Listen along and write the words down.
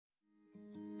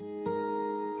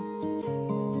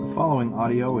following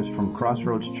audio is from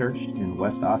Crossroads Church in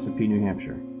West Ossipee, New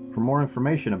Hampshire. For more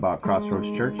information about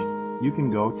Crossroads Church, you can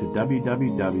go to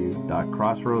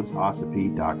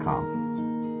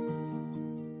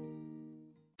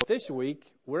www.crossroadsossipee.com. This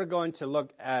week, we're going to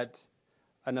look at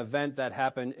an event that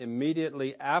happened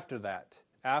immediately after that,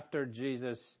 after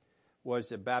Jesus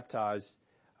was baptized,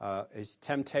 his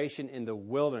temptation in the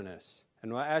wilderness.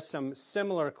 And we'll ask some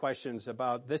similar questions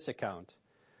about this account.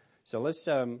 So let's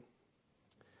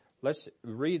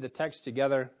read the text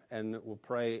together, and we'll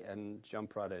pray and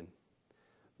jump right in.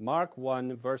 Mark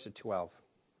 1, verse 12.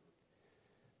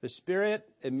 The Spirit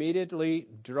immediately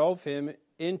drove him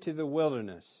into the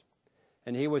wilderness,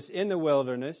 and he was in the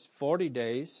wilderness 40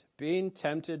 days, being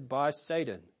tempted by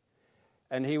Satan.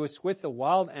 And he was with the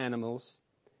wild animals,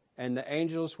 and the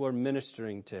angels were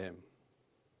ministering to him.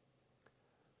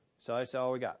 So that's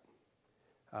all we got.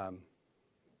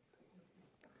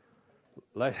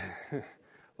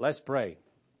 Let's pray.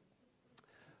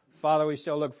 Father, we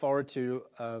so look forward to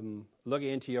looking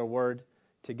into your word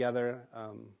together.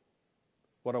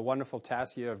 What a wonderful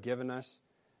task you have given us,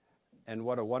 and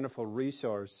what a wonderful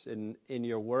resource in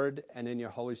your word and in your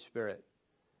Holy Spirit.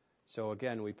 So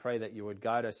again, we pray that you would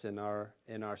guide us in our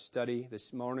study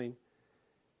this morning,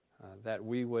 that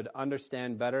we would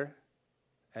understand better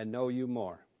and know you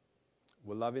more.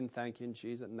 We love you and thank you in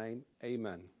Jesus' name.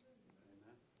 Amen.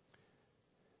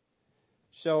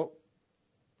 So,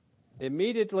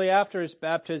 immediately after his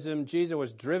baptism, Jesus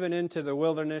was driven into the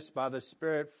wilderness by the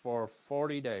Spirit for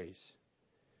 40 days.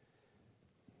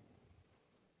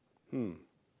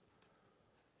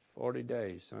 40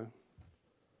 days, huh?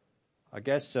 I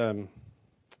guess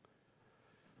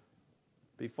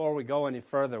before we go any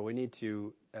further, we need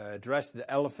to address the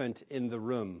elephant in the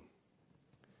room.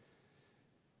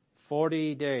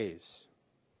 40 days.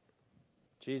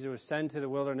 Jesus was sent to the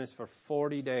wilderness for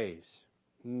 40 days.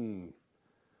 We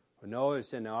know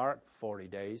it's in the ark 40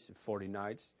 days, 40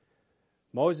 nights.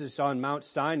 Moses on Mount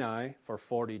Sinai for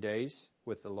 40 days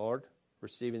with the Lord,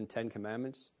 receiving the 10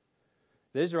 Commandments.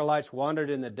 The Israelites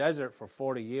wandered in the desert for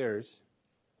 40 years.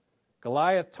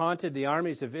 Goliath taunted the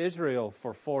armies of Israel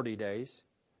for 40 days.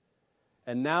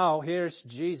 And now here's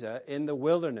Jesus in the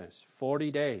wilderness,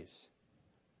 40 days.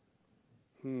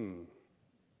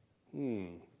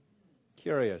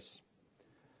 Curious.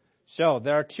 So,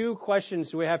 there are two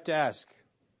questions we have to ask.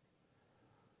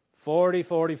 40,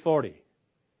 40, 40.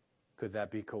 Could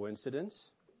that be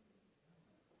coincidence?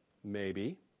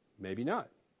 Maybe, maybe not.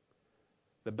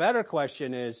 The better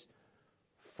question is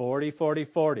 40, 40,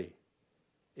 40.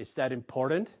 Is that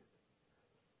important?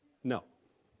 No.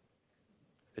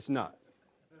 It's not.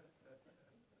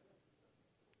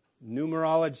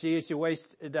 Numerology is a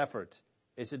wasted effort.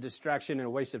 It's a distraction and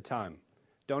a waste of time.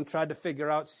 Don't try to figure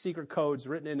out secret codes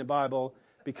written in the Bible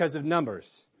because of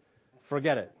numbers.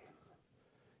 Forget it.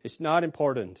 It's not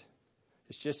important.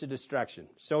 It's just a distraction.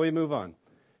 So we move on.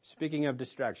 Speaking of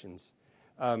distractions,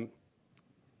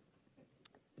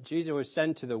 Jesus was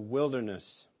sent to the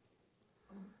wilderness.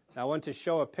 Now I want to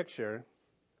show a picture,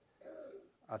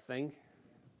 I think.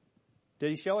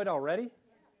 Did he show it already?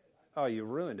 Oh, you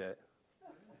ruined it.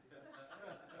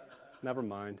 Never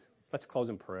mind. Let's close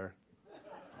in prayer.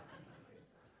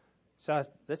 So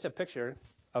this is a picture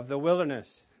of the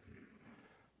wilderness.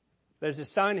 There's a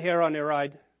sign here on your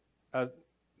right.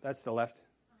 That's the left.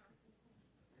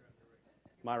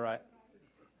 My right.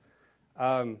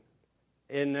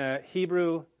 In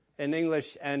Hebrew, in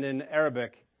English, and in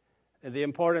Arabic, the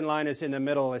important line is in the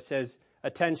middle. It says,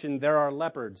 "Attention, there are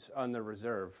leopards on the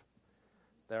reserve."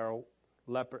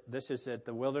 This is at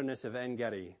the wilderness of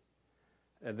En-Gedi.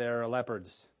 There are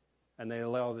leopards, and they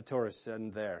allow the tourists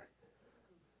in there.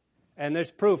 And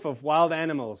there's proof of wild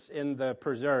animals in the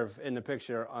preserve in the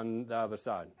picture on the other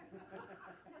side.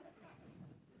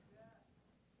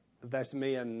 That's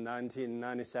me in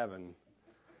 1997,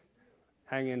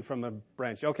 hanging from a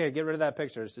branch. Okay, get rid of that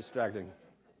picture. It's distracting.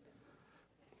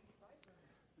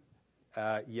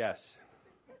 Yes.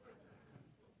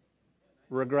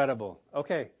 Regrettable.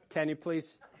 Okay, can you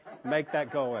please make that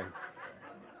go away?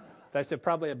 That's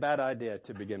probably a bad idea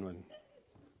to begin with.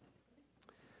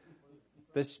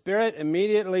 The Spirit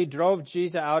immediately drove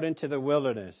Jesus out into the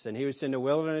wilderness, and he was in the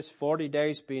wilderness 40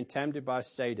 days being tempted by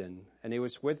Satan, and he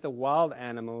was with the wild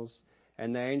animals,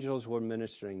 and the angels were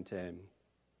ministering to him.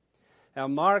 Now,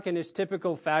 Mark, in his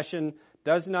typical fashion,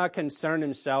 does not concern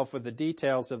himself with the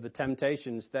details of the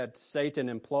temptations that Satan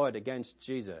employed against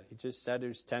Jesus. He just said he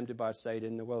was tempted by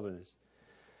Satan in the wilderness.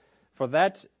 For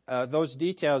that, those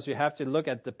details, you have to look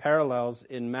at the parallels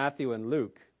in Matthew and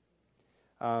Luke.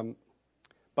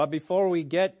 But before we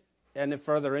get any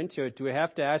further into it, we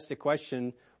have to ask the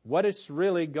question, what is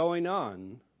really going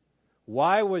on.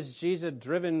 Why was Jesus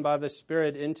driven by the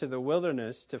Spirit into the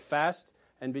wilderness to fast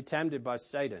and be tempted by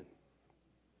Satan?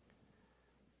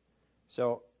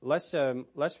 So let's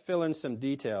fill in some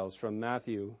details from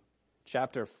Matthew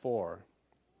chapter 4.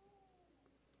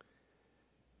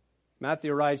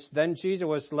 Matthew writes, "Then Jesus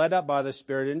was led up by the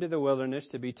Spirit into the wilderness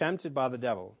to be tempted by the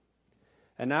devil.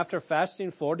 And after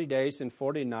fasting 40 days and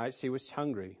 40 nights, he was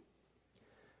hungry."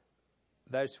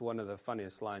 That's one of the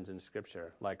funniest lines in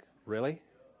Scripture. Like, really?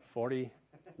 40?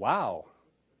 Wow.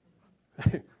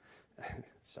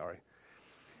 Sorry.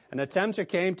 And a tempter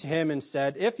came to him and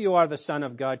said, "If you are the Son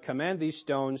of God, command these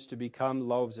stones to become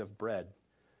loaves of bread."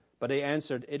 But he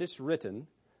answered, "It is written,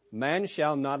 man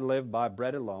shall not live by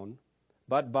bread alone,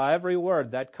 but by every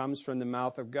word that comes from the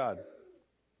mouth of God."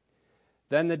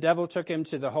 Then the devil took him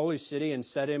to the holy city and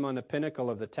set him on the pinnacle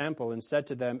of the temple and said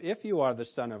to them, "If you are the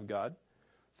Son of God,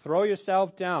 throw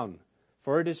yourself down,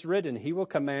 for it is written, he will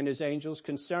command his angels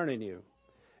concerning you,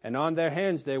 and on their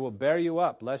hands they will bear you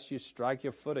up, lest you strike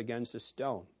your foot against a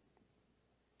stone."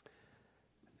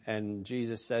 And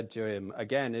Jesus said to him,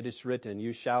 "Again, it is written,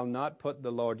 you shall not put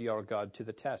the Lord your God to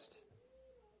the test."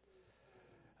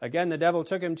 Again, the devil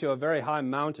took him to a very high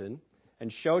mountain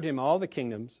and showed him all the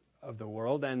kingdoms of the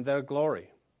world and their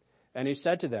glory. And he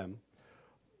said to them,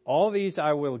 "All these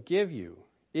I will give you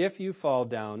if you fall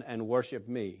down and worship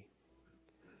me."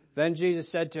 Then Jesus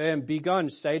said to him, "Begone,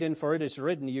 Satan, for it is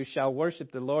written, you shall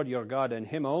worship the Lord your God, and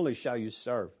him only shall you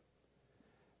serve."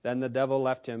 Then the devil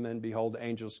left him, and behold,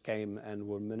 angels came and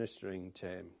were ministering to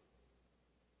him.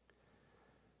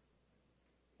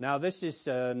 Now this is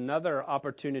another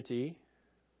opportunity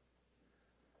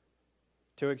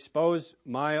to expose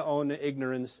my own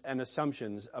ignorance and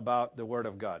assumptions about the Word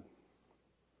of God.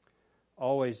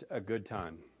 Always a good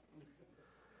time.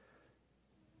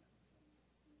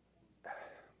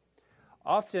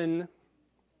 Often,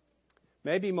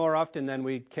 maybe more often than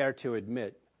we care to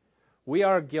admit, we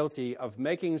are guilty of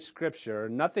making Scripture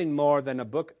nothing more than a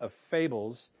book of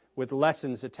fables with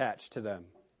lessons attached to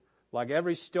them. Like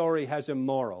every story has a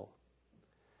moral.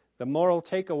 The moral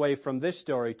takeaway from this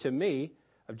story, to me,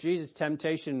 of Jesus'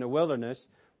 temptation in the wilderness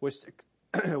was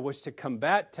to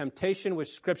combat temptation with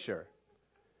Scripture.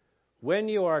 When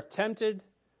you are tempted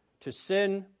to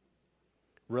sin,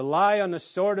 rely on the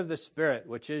sword of the Spirit,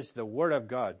 which is the Word of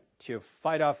God, to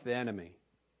fight off the enemy.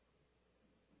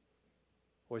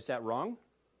 Was that wrong?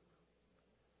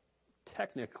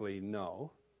 Technically,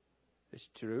 no. It's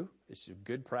true. It's a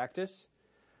good practice.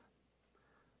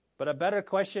 But a better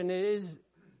question is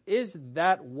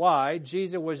that why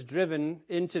Jesus was driven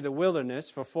into the wilderness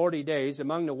for 40 days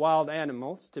among the wild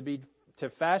animals to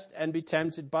fast and be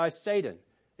tempted by Satan?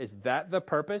 Is that the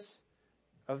purpose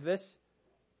of this?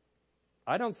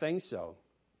 I don't think so.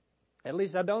 At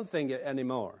least I don't think it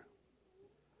anymore.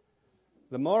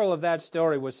 The moral of that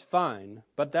story was fine,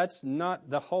 but that's not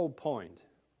the whole point.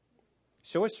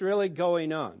 So what's really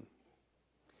going on?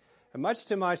 And much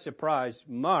to my surprise,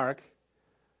 Mark,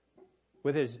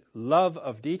 with his love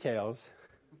of details,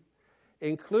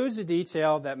 includes a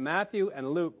detail that Matthew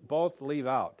and Luke both leave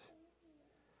out,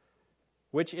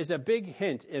 which is a big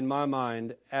hint in my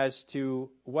mind as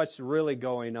to what's really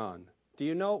going on. Do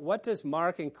you know, what does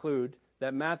Mark include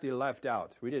that Matthew left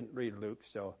out? We didn't read Luke,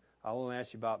 so I'll only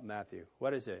ask you about Matthew.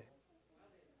 What is it?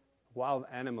 Wild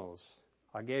animals.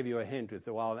 I gave you a hint with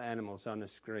the wild animals on the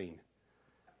screen.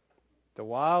 The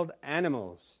wild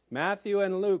animals. Matthew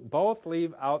and Luke both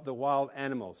leave out the wild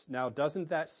animals. Now, doesn't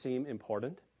that seem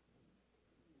important?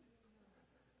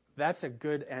 That's a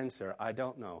good answer. I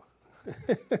don't know.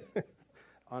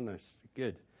 Honest.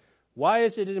 Good. Why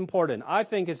is it important? I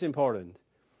think it's important.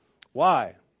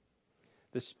 Why?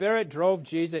 The Spirit drove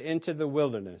Jesus into the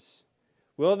wilderness.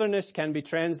 Wilderness can be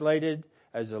translated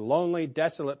as a lonely,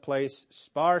 desolate place,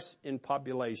 sparse in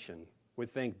population. We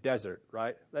think desert,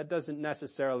 right? That doesn't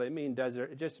necessarily mean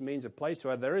desert. It just means a place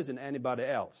where there isn't anybody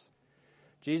else.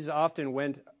 Jesus often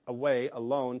went away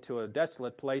alone to a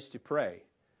desolate place to pray.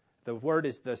 The word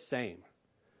is the same.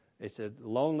 It's a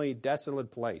lonely,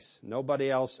 desolate place. Nobody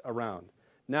else around.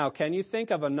 Now, can you think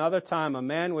of another time a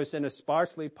man was in a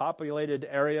sparsely populated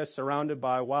area surrounded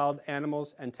by wild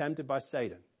animals and tempted by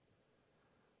Satan?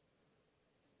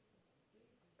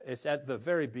 It's at the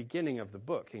very beginning of the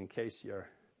book, in case you're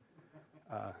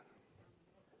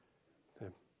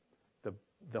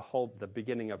the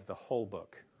beginning of the whole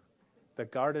book. The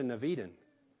Garden of Eden.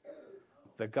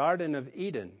 The Garden of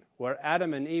Eden, where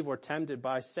Adam and Eve were tempted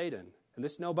by Satan. And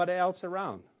there's nobody else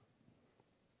around.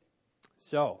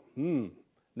 So,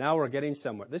 now we're getting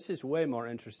somewhere. This is way more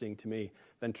interesting to me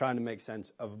than trying to make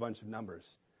sense of a bunch of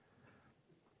numbers.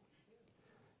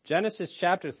 Genesis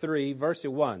chapter 3, verse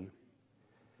 1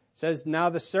 says, Now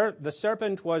the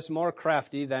serpent was more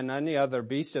crafty than any other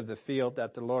beast of the field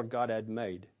that the Lord God had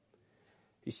made.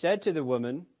 He said to the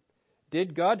woman,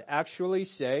 Did God actually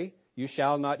say, You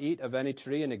shall not eat of any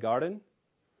tree in the garden?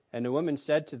 And the woman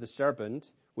said to the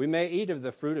serpent, We may eat of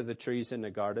the fruit of the trees in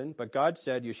the garden, but God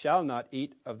said, You shall not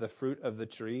eat of the fruit of the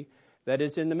tree that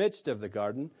is in the midst of the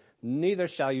garden, neither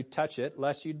shall you touch it,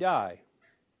 lest you die.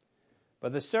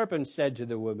 But the serpent said to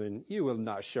the woman, You will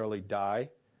not surely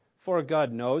die. For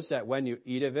God knows that when you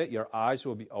eat of it, your eyes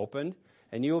will be opened,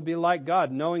 and you will be like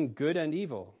God, knowing good and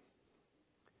evil.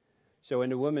 So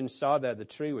when the woman saw that the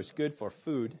tree was good for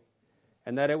food,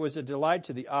 and that it was a delight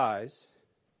to the eyes,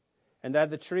 and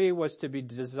that the tree was to be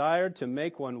desired to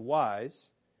make one wise,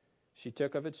 she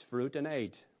took of its fruit and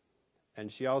ate.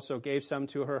 And she also gave some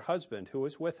to her husband who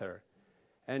was with her,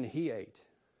 and he ate.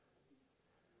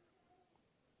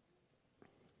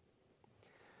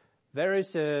 There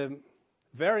is a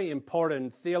very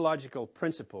important theological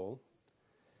principle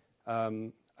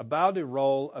about the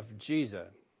role of Jesus.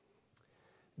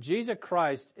 Jesus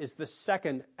Christ is the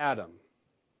second Adam,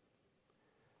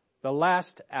 the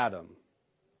last Adam.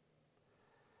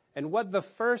 And what the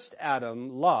first Adam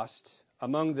lost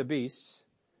among the beasts,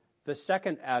 the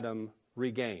second Adam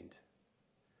regained.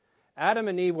 Adam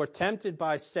and Eve were tempted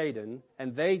by Satan,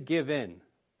 and they give in.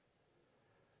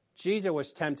 Jesus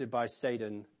was tempted by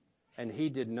Satan, and he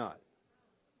did not.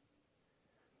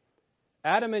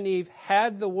 Adam and Eve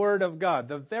had the word of God,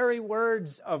 the very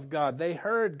words of God. They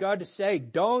heard God say,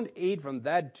 Don't eat from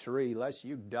that tree lest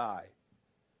you die.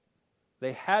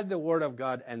 They had the word of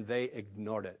God and they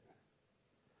ignored it.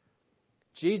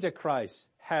 Jesus Christ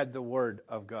had the word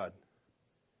of God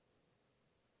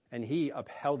and he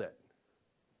upheld it.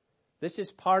 This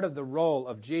is part of the role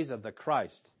of Jesus the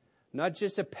Christ, not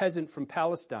just a peasant from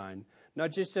Palestine,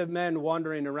 not just a man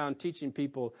wandering around teaching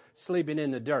people, sleeping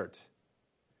in the dirt.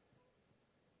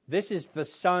 This is the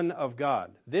Son of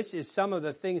God. This is some of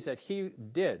the things that he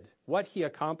did, what he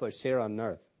accomplished here on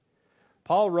earth.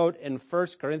 Paul wrote in 1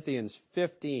 Corinthians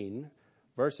 15,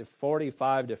 verses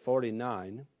 45 to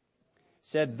 49,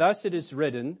 said, Thus it is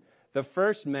written, the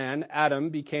first man, Adam,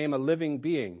 became a living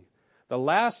being. The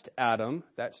last Adam,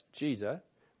 that's Jesus,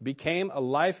 became a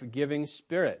life-giving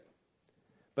spirit.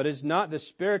 But it is not the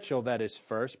spiritual that is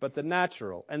first, but the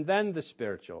natural, and then the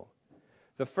spiritual.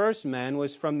 The first man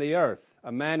was from the earth,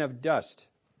 a man of dust.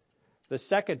 The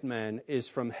second man is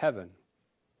from heaven.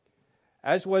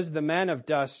 As was the man of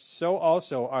dust, so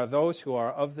also are those who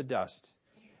are of the dust.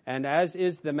 And as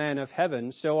is the man of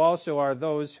heaven, so also are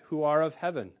those who are of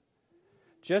heaven.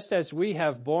 Just as we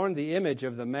have borne the image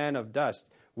of the man of dust,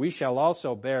 we shall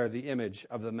also bear the image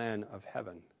of the man of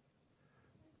heaven.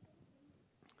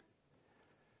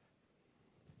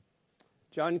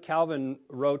 John Calvin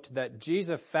wrote that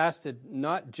Jesus fasted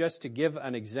not just to give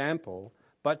an example,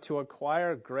 but to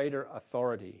acquire greater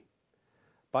authority.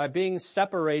 By being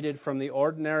separated from the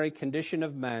ordinary condition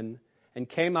of men and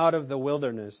came out of the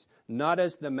wilderness, not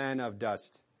as the man of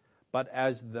dust, but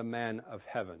as the man of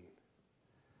heaven.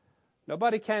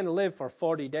 Nobody can live for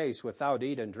 40 days without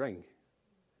eat and drink.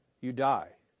 You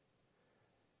die.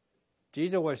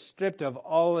 Jesus was stripped of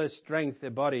all the strength the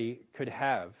body could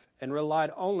have and relied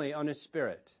only on his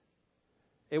spirit.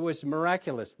 It was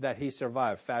miraculous that he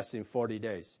survived fasting 40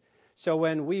 days. So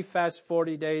when we fast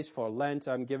 40 days for Lent,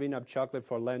 I'm giving up chocolate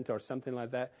for Lent or something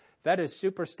like that, that is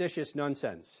superstitious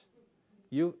nonsense.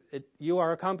 You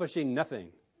are accomplishing nothing.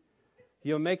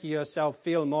 You're making yourself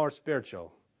feel more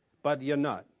spiritual, but you're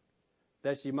not.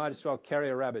 You might as well carry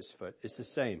a rabbit's foot. It's the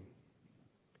same.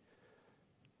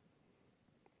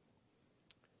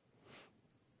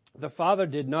 The Father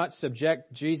did not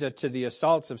subject Jesus to the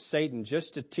assaults of Satan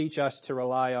just to teach us to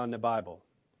rely on the Bible.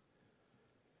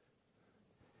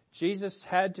 Jesus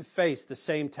had to face the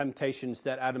same temptations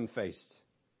that Adam faced.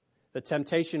 The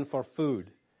temptation for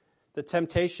food. The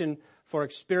temptation for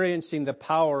experiencing the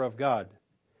power of God.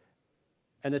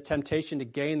 And the temptation to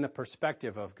gain the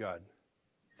perspective of God.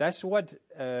 That's what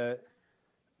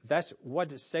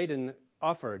Satan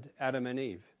offered Adam and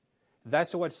Eve.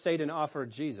 That's what Satan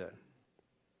offered Jesus.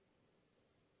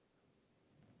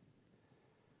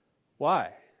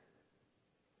 Why?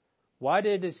 Why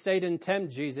did Satan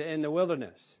tempt Jesus in the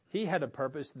wilderness? He had a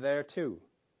purpose there too.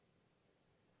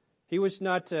 He was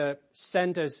not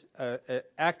sent as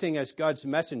acting as God's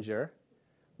messenger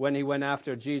when he went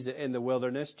after Jesus in the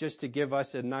wilderness just to give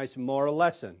us a nice moral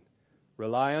lesson.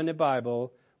 Rely on the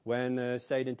Bible when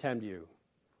Satan tempts you.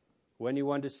 When you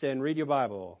want to sin, read your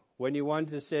Bible. When you want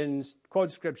to sin,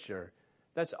 quote Scripture.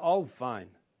 That's all fine.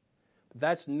 But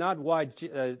that's not why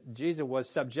Jesus was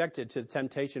subjected to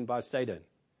temptation by Satan.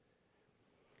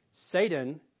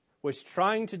 Satan was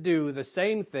trying to do the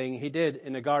same thing he did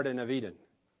in the Garden of Eden.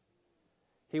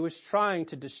 He was trying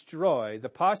to destroy the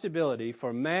possibility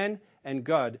for man and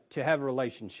God to have a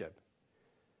relationship.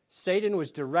 Satan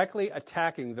was directly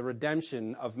attacking the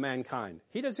redemption of mankind.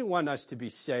 He doesn't want us to be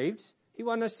saved. He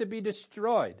wants us to be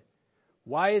destroyed.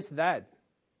 Why is that?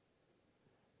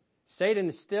 Satan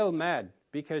is still mad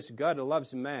because God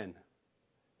loves man.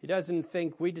 He doesn't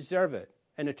think we deserve it.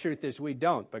 And the truth is we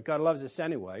don't, but God loves us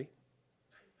anyway.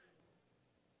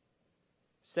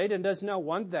 Satan does not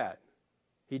want that.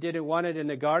 He didn't want it in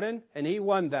the garden, and he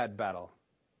won that battle.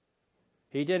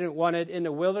 He didn't want it in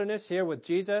the wilderness here with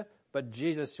Jesus, but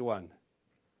Jesus won.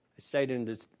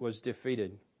 Satan was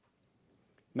defeated.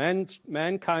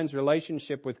 Mankind's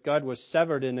relationship with God was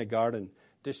severed in the garden,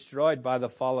 destroyed by the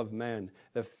fall of man,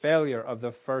 the failure of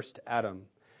the first Adam.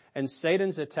 And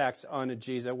Satan's attacks on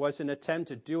Jesus was an attempt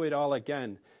to do it all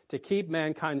again, to keep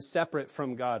mankind separate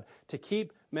from God, to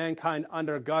keep mankind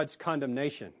under God's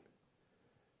condemnation.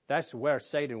 That's where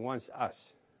Satan wants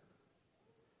us.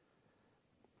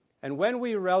 And when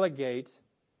we relegate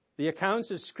the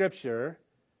accounts of Scripture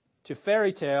to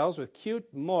fairy tales with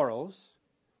cute morals,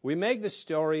 we make the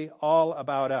story all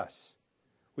about us.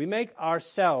 We make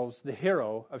ourselves the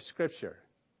hero of Scripture.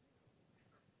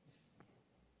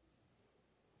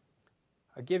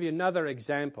 I'll give you another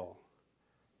example.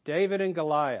 David and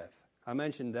Goliath. I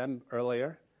mentioned them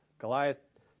earlier. Goliath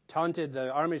taunted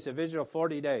the armies of Israel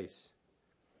 40 days.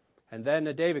 And then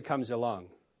David comes along,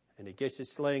 and he gets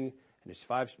his sling and his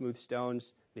 5 smooth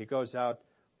stones, and he goes out,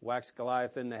 whacks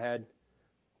Goliath in the head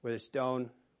with a stone,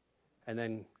 and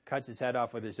then cuts his head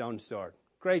off with his own sword.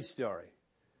 Great story.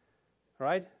 All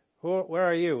right? Where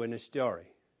are you in the story?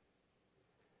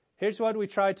 Here's what we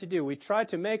try to do. We try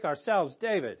to make ourselves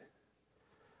David.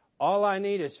 All I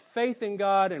need is faith in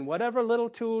God and whatever little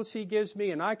tools He gives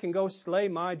me, and I can go slay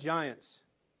my giants.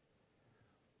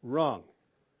 Wrong.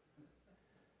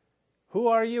 Who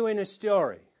are you in a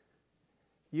story?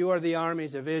 You are the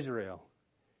armies of Israel,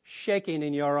 shaking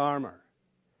in your armor.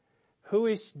 Who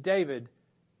is David?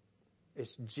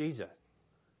 It's Jesus.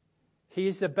 He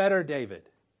is the better David.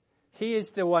 He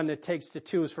is the one that takes the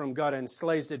tools from God and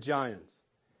slays the giants.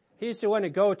 He is the one to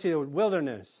go to the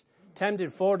wilderness,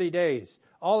 tempted 40 days.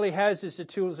 All he has is the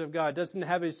tools of God, doesn't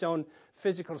have his own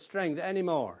physical strength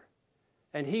anymore.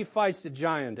 And he fights the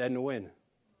giant and wins.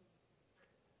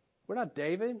 We're not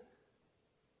David.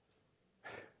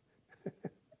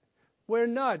 We're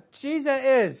not. Jesus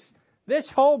is. This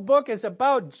whole book is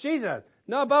about Jesus,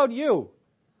 not about you.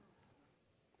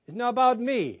 It's not about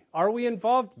me. Are we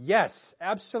involved? Yes,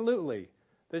 absolutely.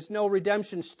 There's no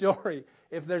redemption story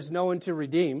if there's no one to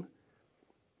redeem.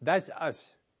 That's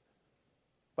us.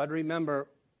 But remember,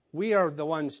 we are the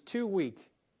ones too weak,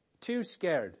 too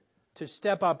scared to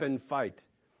step up and fight.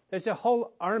 There's a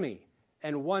whole army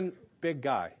and one big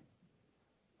guy.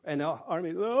 And the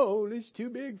army, oh, he's too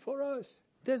big for us.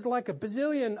 There's like a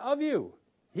bazillion of you.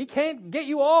 He can't get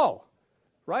you all.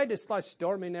 Right? It's like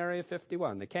storming Area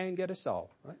 51. They can't get us all.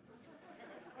 Right?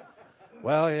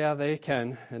 Well, yeah, they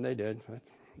can, and they did. But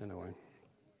anyway,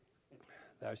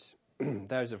 that's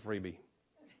a freebie.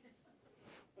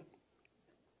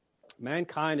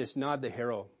 Mankind is not the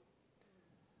hero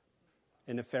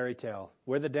in a fairy tale.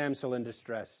 We're the damsel in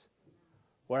distress.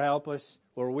 We're helpless.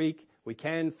 We're weak. We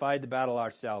can't fight the battle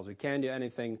ourselves. We can't do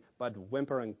anything but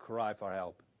whimper and cry for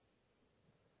help.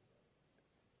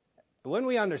 When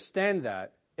we understand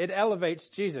that, it elevates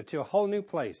Jesus to a whole new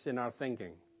place in our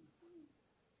thinking.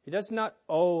 He does not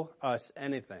owe us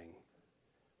anything.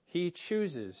 He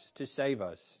chooses to save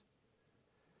us.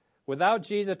 Without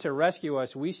Jesus to rescue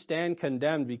us, we stand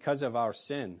condemned because of our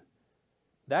sin.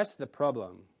 That's the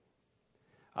problem.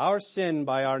 Our sin,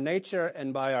 by our nature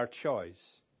and by our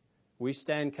choice, we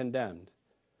stand condemned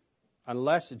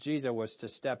unless Jesus was to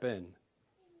step in.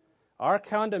 Our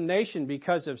condemnation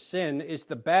because of sin is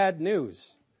the bad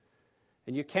news.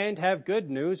 And you can't have good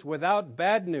news without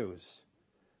bad news.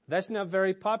 That's not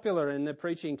very popular in the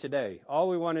preaching today. All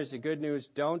we want is the good news.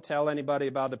 Don't tell anybody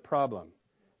about the problem.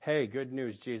 Hey, good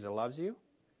news, Jesus loves you.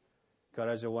 God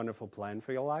has a wonderful plan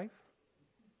for your life.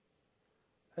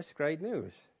 That's great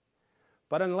news.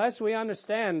 But unless we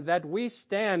understand that we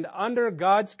stand under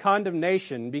God's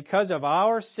condemnation because of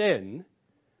our sin,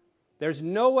 there's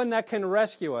no one that can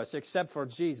rescue us except for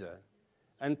Jesus.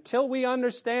 Until we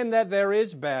understand that there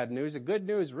is bad news, the good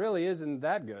news really isn't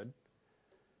that good.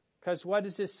 Because what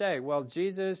does it say? Well,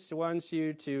 Jesus wants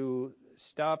you to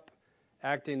stop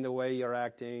acting the way you're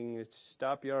acting,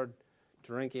 stop your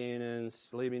drinking and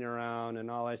sleeping around and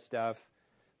all that stuff.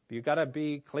 You got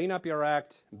to clean up your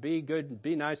act, be good,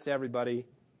 be nice to everybody.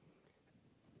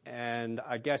 And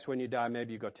I guess when you die,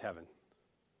 maybe you go to heaven.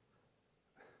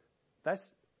 That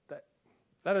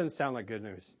doesn't sound like good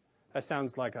news. That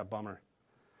sounds like a bummer.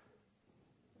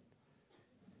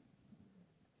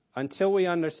 Until we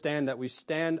understand that we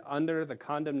stand under the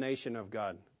condemnation of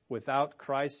God without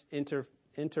Christ's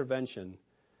intervention,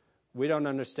 we don't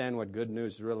understand what good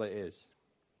news really is.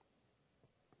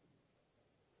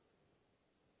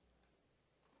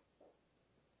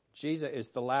 Jesus is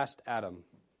the last Adam.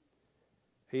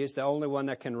 He is the only one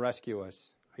that can rescue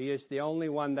us. He is the only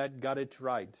one that got it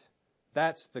right.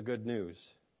 That's the good news.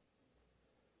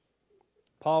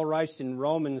 Paul writes in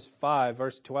Romans 5,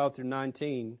 verse 12 through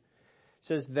 19,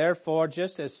 says, "Therefore,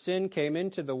 just as sin came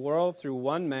into the world through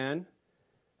one man,"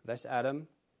 that's Adam,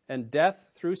 "and death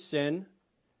through sin,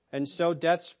 and so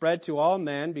death spread to all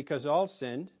men because all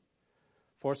sinned.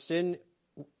 For sin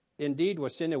indeed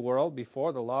was in the world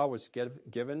before the law was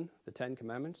given, the 10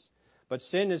 Commandments. But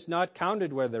sin is not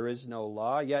counted where there is no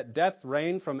law. Yet death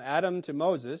reigned from Adam to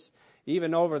Moses,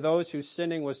 even over those whose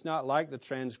sinning was not like the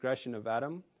transgression of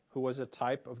Adam, who was a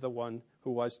type of the one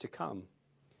who was to come.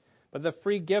 But the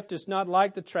free gift is not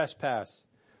like the trespass.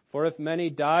 For if many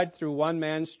died through one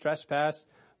man's trespass,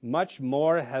 much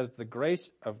more has the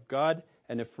grace of God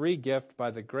and a free gift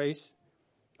by the grace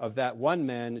of that one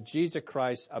man, Jesus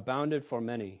Christ, abounded for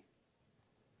many.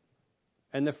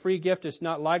 And the free gift is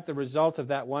not like the result of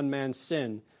that one man's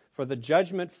sin, for the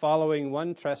judgment following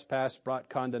one trespass brought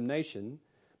condemnation,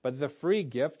 but the free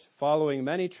gift following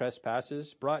many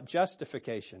trespasses brought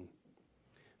justification.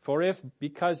 For if,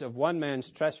 because of one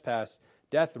man's trespass,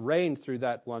 death reigned through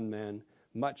that one man,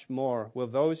 much more will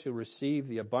those who receive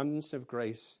the abundance of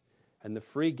grace and the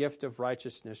free gift of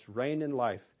righteousness reign in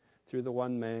life through the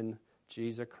one man,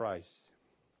 Jesus Christ.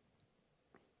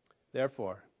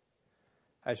 Therefore,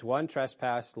 as one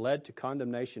trespass led to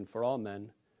condemnation for all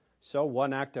men, so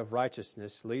one act of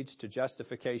righteousness leads to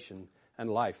justification and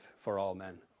life for all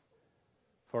men.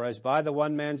 For as by the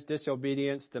one man's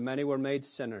disobedience the many were made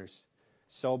sinners,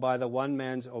 so by the one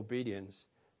man's obedience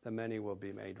the many will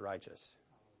be made righteous.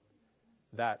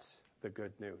 That's the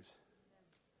good news.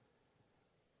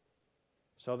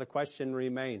 So the question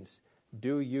remains,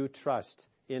 do you trust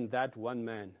in that one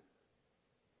man?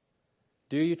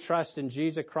 Do you trust in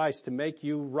Jesus Christ to make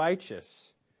you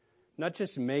righteous? Not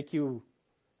just make you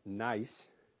nice,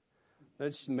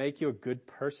 not just make you a good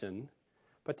person,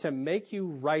 but to make you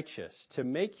righteous, to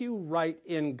make you right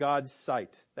in God's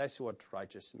sight. That's what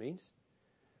righteous means.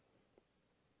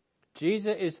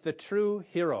 Jesus is the true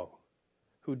hero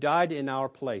who died in our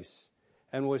place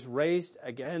and was raised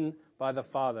again by the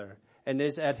Father and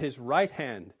is at his right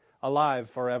hand, alive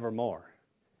forevermore.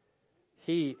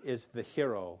 He is the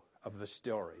hero of the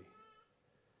story.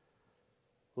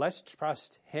 Let's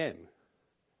trust him.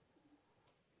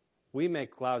 We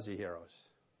make lousy heroes,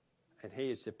 and he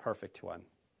is the perfect one.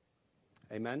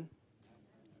 Amen?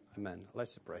 Amen.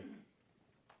 Let's pray.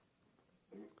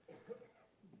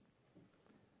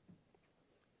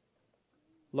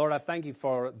 Lord, I thank you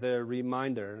for the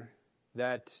reminder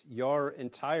that your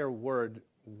entire word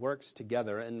works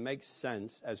together and makes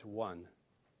sense as one.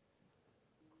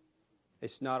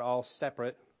 It's not all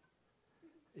separate.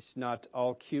 It's not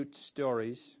all cute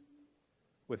stories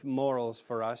with morals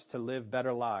for us to live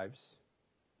better lives.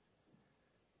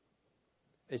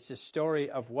 It's a story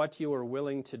of what you are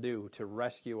willing to do to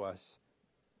rescue us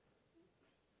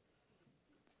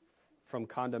from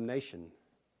condemnation,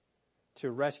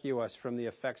 to rescue us from the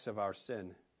effects of our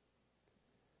sin.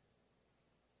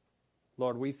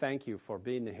 Lord, we thank you for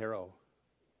being the hero,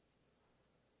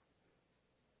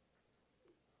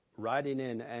 riding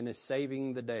in and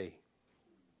saving the day.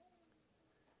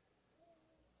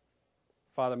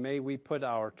 Father, may we put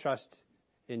our trust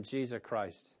in Jesus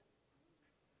Christ,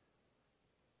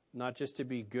 not just to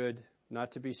be good,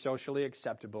 not to be socially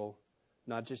acceptable,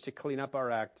 not just to clean up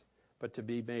our act, but to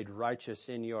be made righteous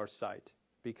in your sight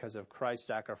because of Christ's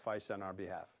sacrifice on our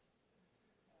behalf.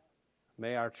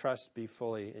 May our trust be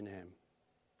fully in him.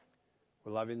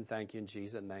 We love you and thank you in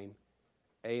Jesus' name.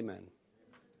 Amen.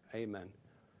 Amen.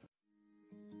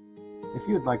 If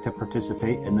you would like to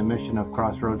participate in the mission of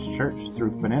Crossroads Church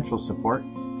through financial support,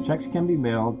 checks can be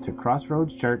mailed to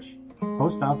Crossroads Church,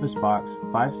 Post Office Box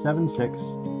 576,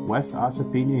 West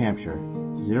Ossipee, New Hampshire,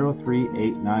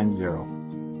 03890.